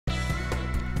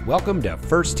Welcome to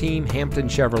First Team Hampton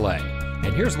Chevrolet,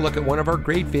 and here's a look at one of our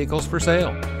great vehicles for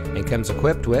sale. It comes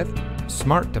equipped with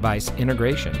smart device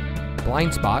integration,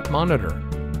 blind spot monitor,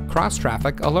 cross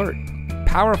traffic alert,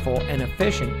 powerful and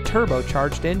efficient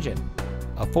turbocharged engine,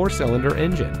 a 4-cylinder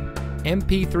engine,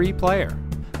 MP3 player,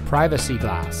 privacy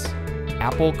glass,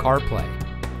 Apple CarPlay,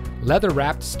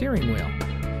 leather-wrapped steering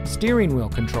wheel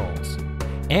controls,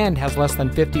 and has less than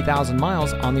 50,000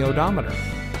 miles on the odometer.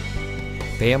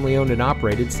 Family owned and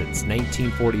operated since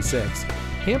 1946,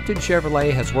 Hampton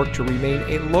Chevrolet has worked to remain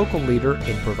a local leader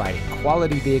in providing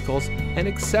quality vehicles and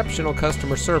exceptional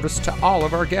customer service to all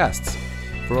of our guests.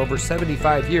 For over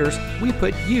 75 years, we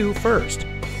put you first.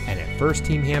 And at First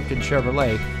Team Hampton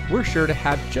Chevrolet, we're sure to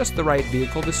have just the right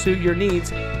vehicle to suit your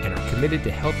needs and are committed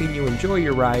to helping you enjoy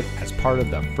your ride as part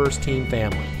of the First Team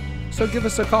family. So give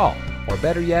us a call, or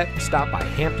better yet, stop by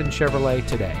Hampton Chevrolet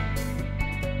today.